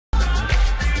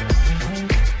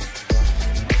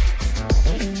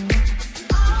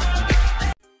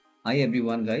Hi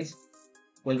everyone guys,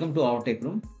 welcome to our tech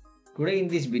room. Today in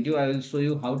this video I will show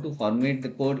you how to format the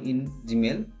code in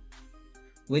Gmail.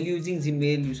 While using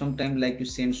Gmail you sometimes like to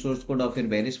send source code of your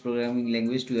various programming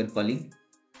language to your colleague,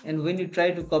 and when you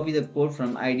try to copy the code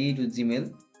from IDE to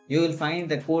Gmail, you will find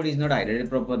the code is not highlighted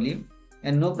properly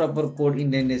and no proper code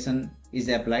indentation is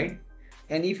applied,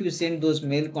 and if you send those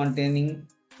mail containing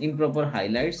improper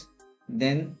highlights,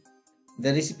 then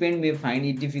the recipient may find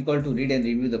it difficult to read and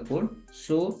review the code.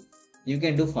 So you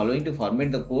can do following to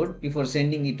format the code before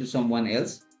sending it to someone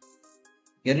else.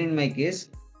 Here in my case,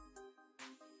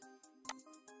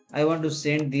 I want to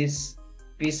send this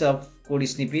piece of code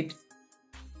snippet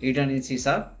written in C#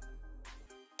 to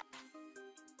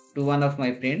one of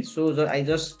my friends. So I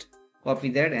just copy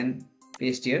that and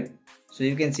paste here. So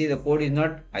you can see the code is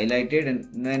not highlighted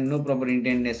and no proper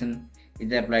indentation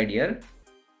is applied here.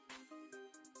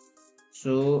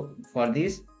 So for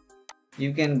this,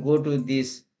 you can go to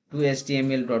this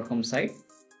 2html.com site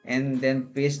and then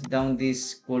paste down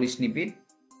this code snippet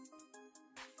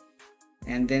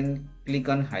and then click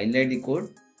on highlight the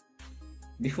code.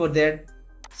 Before that,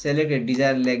 select a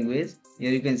desired language.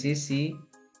 Here you can see C,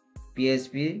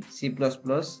 PHP, C++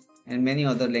 and many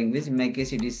other languages. In my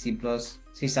case it is C++,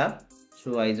 C#.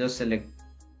 So I just select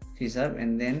C#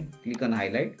 and then click on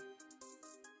highlight.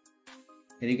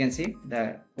 Here you can see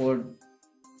the code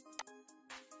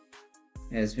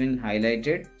has been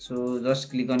highlighted. So just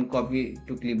click on copy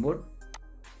to clipboard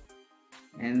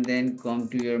and then come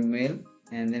to your mail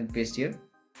and then paste here.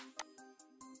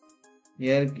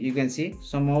 Here you can see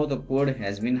somehow the code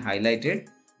has been highlighted.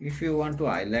 If you want to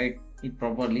highlight it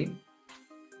properly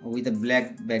with a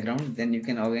black background, then you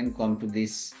can again come to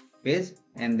this page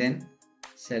and then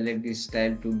select this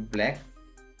style to black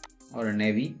or a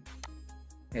navy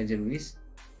as you wish,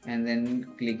 and then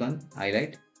click on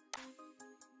highlight.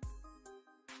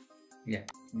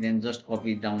 Then just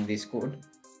copy down this code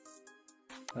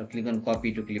or click on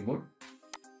copy to clipboard,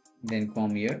 then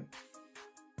come here,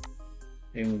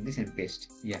 remove this and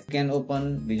paste. You can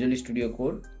open Visual Studio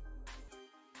Code.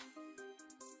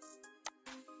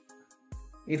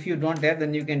 If you don't have,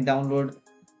 then you can download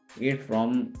it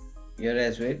from here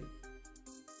as well.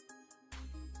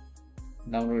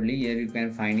 Download link, here you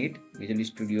can find it, Visual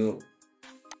Studio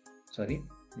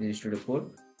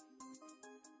Code.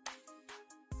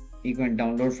 You can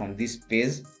download from this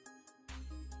page.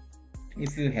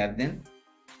 If you have, then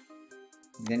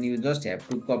you just have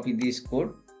to copy this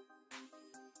code,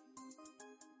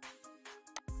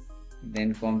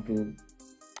 then come to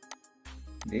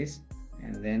this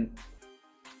and then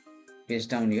paste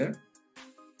down here.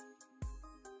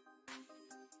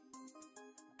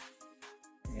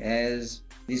 As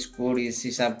this code is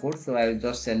C# code, so I will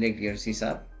just select here C#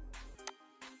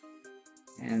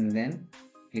 and then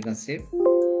click on save.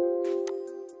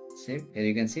 Here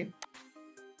you can see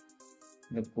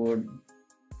the code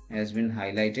has been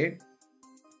highlighted.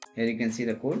 Here you can see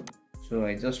the code. So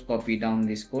I just copy down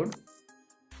this code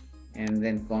and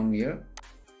then come here,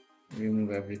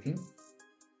 remove everything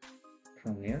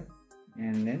from here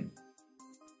and then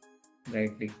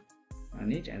right click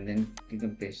on it and then click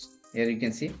on paste. Here you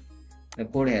can see the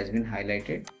code has been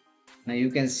highlighted. Now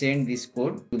you can send this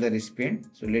code to the recipient.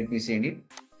 So let me send it.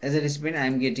 As a recipient, I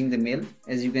am getting the mail.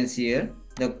 As you can see here,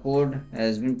 the code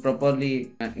has been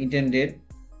properly intended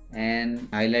and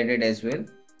highlighted as well.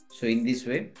 So in this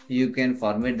way, you can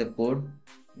format the code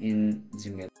in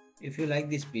Gmail. If you like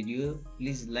this video,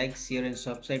 please like, share and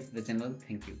subscribe to the channel.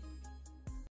 Thank you.